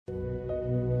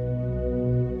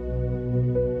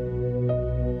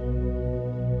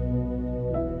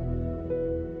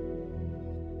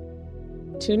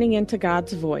Tuning into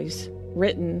God's Voice,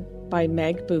 written by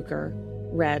Meg Bucher,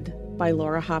 read by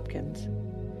Laura Hopkins.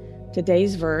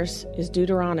 Today's verse is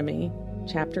Deuteronomy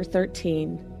chapter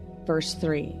 13, verse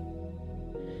 3.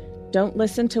 Don't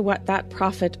listen to what that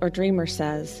prophet or dreamer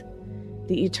says.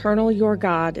 The eternal your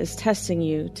God is testing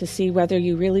you to see whether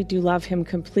you really do love him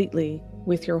completely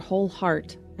with your whole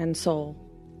heart and soul.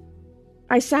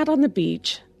 I sat on the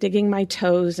beach, digging my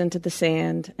toes into the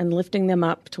sand and lifting them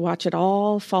up to watch it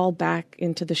all fall back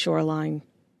into the shoreline.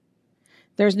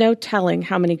 There's no telling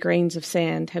how many grains of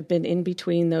sand have been in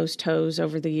between those toes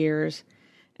over the years,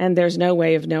 and there's no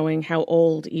way of knowing how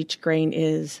old each grain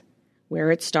is, where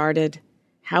it started,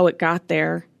 how it got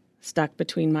there, stuck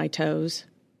between my toes.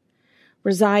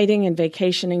 Residing and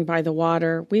vacationing by the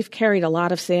water, we've carried a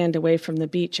lot of sand away from the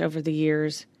beach over the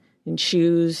years, in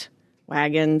shoes,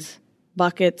 wagons,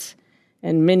 buckets,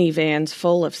 and minivans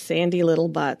full of sandy little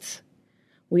butts.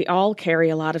 We all carry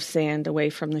a lot of sand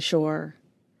away from the shore.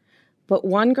 But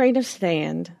one grain of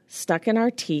sand stuck in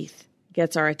our teeth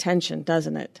gets our attention,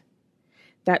 doesn't it?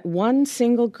 That one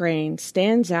single grain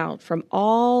stands out from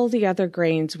all the other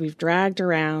grains we've dragged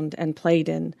around and played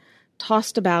in,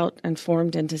 tossed about and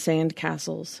formed into sand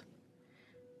castles.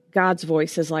 God's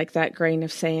voice is like that grain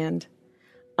of sand,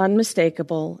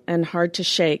 unmistakable and hard to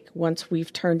shake once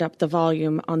we've turned up the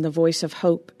volume on the voice of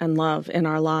hope and love in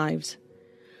our lives.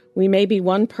 We may be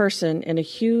one person in a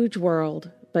huge world,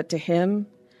 but to him,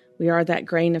 we are that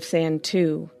grain of sand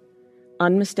too,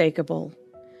 unmistakable,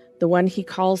 the one he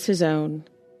calls his own,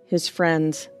 his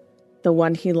friends, the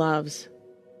one he loves.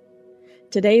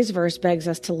 Today's verse begs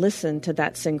us to listen to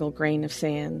that single grain of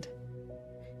sand.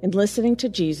 In listening to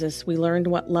Jesus, we learned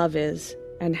what love is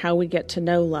and how we get to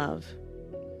know love.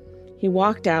 He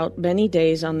walked out many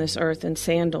days on this earth in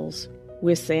sandals,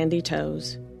 with sandy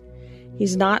toes.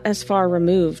 He's not as far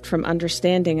removed from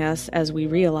understanding us as we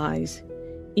realize,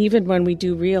 even when we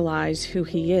do realize who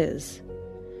he is.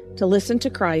 To listen to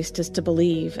Christ is to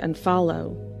believe and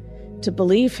follow. To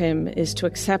believe him is to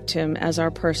accept him as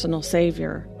our personal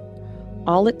Savior.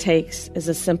 All it takes is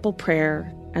a simple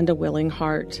prayer and a willing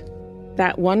heart.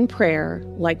 That one prayer,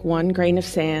 like one grain of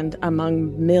sand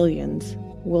among millions,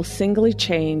 will singly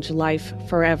change life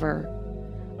forever.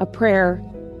 A prayer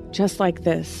just like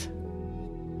this.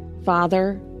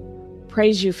 Father,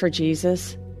 praise you for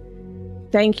Jesus.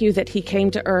 Thank you that he came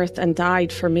to earth and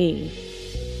died for me.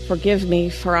 Forgive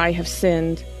me, for I have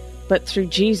sinned, but through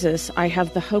Jesus I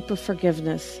have the hope of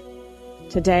forgiveness.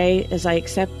 Today, as I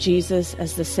accept Jesus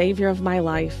as the Savior of my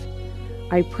life,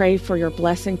 I pray for your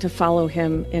blessing to follow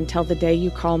him until the day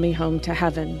you call me home to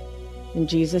heaven. In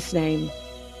Jesus' name,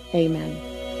 amen.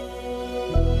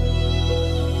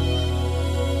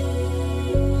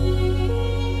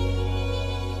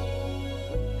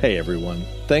 Hey everyone,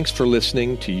 thanks for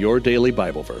listening to Your Daily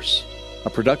Bible Verse, a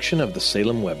production of the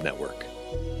Salem Web Network.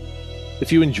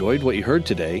 If you enjoyed what you heard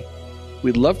today,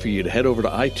 we'd love for you to head over to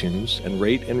iTunes and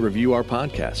rate and review our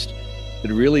podcast.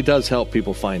 It really does help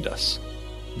people find us.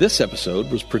 This episode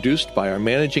was produced by our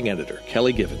managing editor,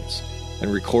 Kelly Givens,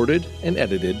 and recorded and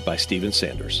edited by Stephen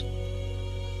Sanders.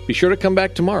 Be sure to come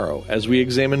back tomorrow as we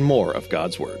examine more of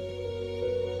God's Word.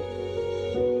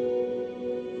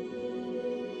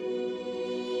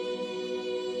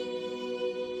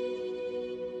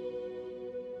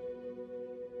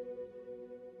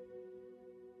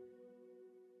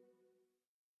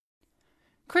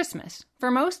 Christmas. For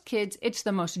most kids, it's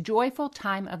the most joyful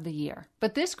time of the year.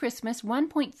 But this Christmas,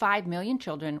 1.5 million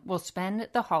children will spend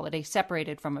the holiday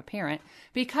separated from a parent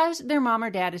because their mom or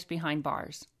dad is behind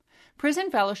bars. Prison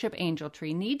Fellowship Angel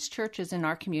Tree needs churches in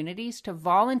our communities to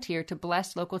volunteer to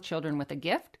bless local children with a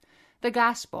gift, the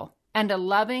gospel, and a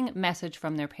loving message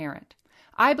from their parent.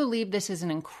 I believe this is an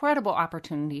incredible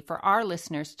opportunity for our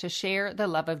listeners to share the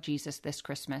love of Jesus this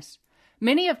Christmas.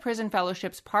 Many of Prison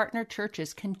Fellowship's partner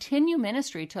churches continue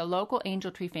ministry to local Angel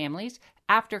Tree families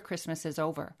after Christmas is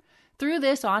over. Through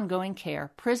this ongoing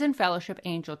care, Prison Fellowship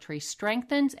Angel Tree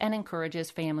strengthens and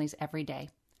encourages families every day.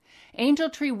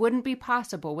 Angel Tree wouldn't be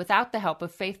possible without the help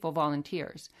of faithful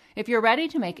volunteers. If you're ready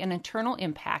to make an eternal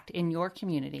impact in your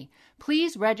community,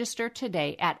 please register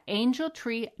today at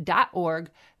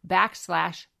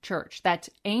angeltree.org/church. That's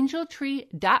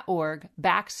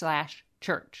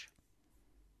angeltree.org/church.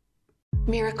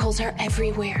 Miracles are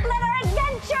everywhere. Let our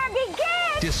adventure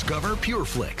begin! Discover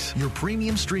PureFlix, your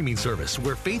premium streaming service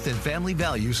where faith and family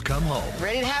values come home.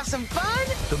 Ready to have some fun?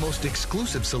 The most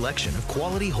exclusive selection of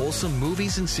quality, wholesome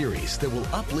movies and series that will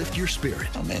uplift your spirit.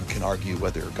 A man can argue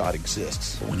whether God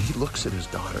exists, but when he looks at his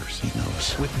daughters, he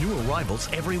knows. With new arrivals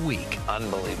every week.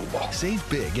 Unbelievable. Save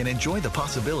big and enjoy the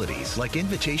possibilities, like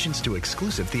invitations to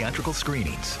exclusive theatrical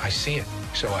screenings. I see it,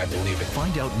 so I believe it.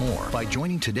 Find out more by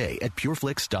joining today at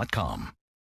pureflix.com.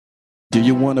 Do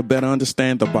you want to better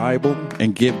understand the Bible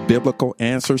and give biblical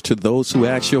answers to those who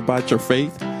ask you about your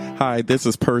faith? Hi, this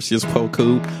is Perseus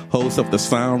Poku, host of the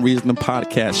Sound Reasoning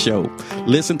Podcast Show.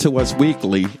 Listen to us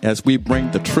weekly as we bring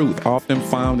the truth often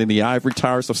found in the ivory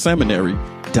towers of seminary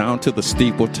down to the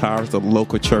steeple towers of the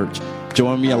local church.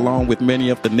 Join me along with many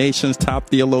of the nation's top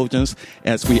theologians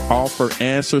as we offer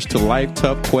answers to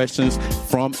life-tough questions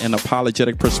from an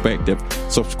apologetic perspective.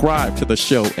 Subscribe to the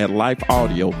show at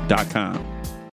lifeaudio.com.